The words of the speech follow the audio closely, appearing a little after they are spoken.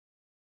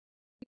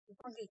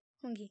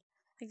Monkey.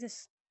 Like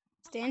this.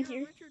 Stand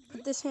here.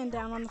 Put this hand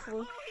down on the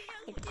floor.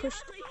 Like push.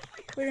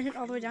 Put your hand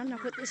all the way down. Now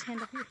put this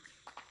hand up here.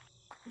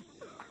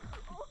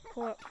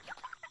 Pull up.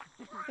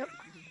 Yep.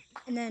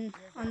 And then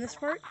on this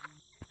part,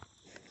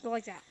 go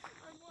like that.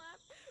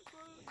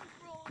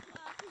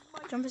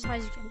 Jump as high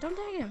as you can. Don't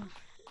tag him.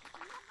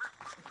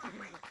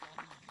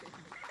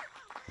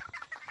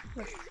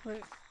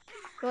 Look.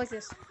 Go like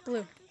this.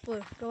 Blue.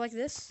 Go like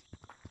this.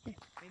 Here.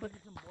 Look.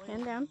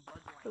 Hand down.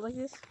 Go like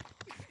this.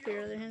 Put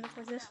your other hand up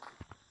like this.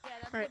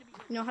 Alright.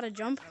 You know how to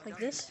jump? Like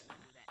this?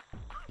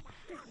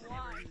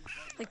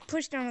 Like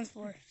push down on the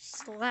floor.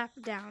 Slap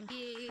down.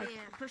 Yeah.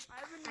 Push.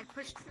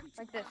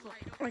 Like this.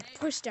 Like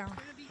push down.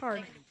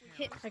 Hard.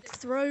 Like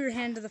throw your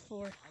hand to the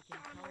floor.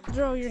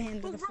 Throw your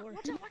hand to the floor.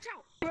 Watch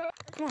out.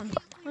 Come on.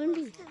 Let him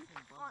be.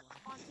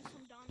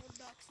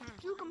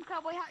 Juke him,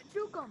 cowboy hat.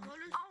 Juke him.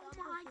 Oh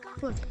my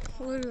god.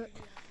 Look.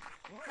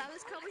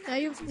 Now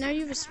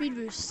you have a speed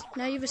boost.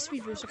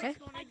 Okay?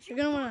 You're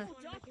gonna wanna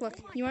look.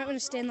 You might wanna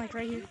stand like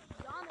right here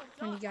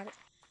when you got it.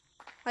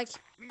 Like,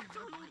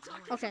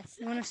 okay.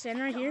 You wanna stand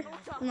right here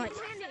and like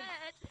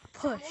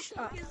push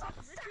up.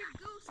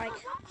 Like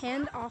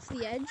hand off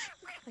the edge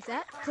like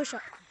that. Push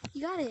up.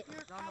 You got it.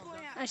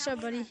 Nice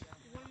job, buddy.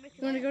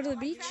 You wanna go to the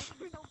beach?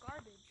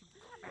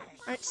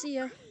 All right. See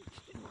ya.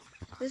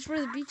 This is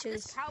where the beach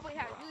is. Cowboy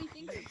hat really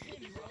thinks it's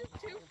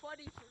too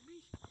funny for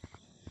me.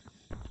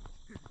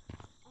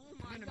 Oh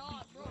my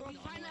god, bro.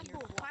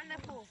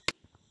 Pineapple.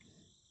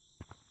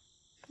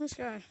 This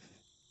guy.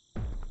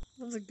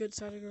 That's a good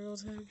side of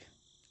girls' egg.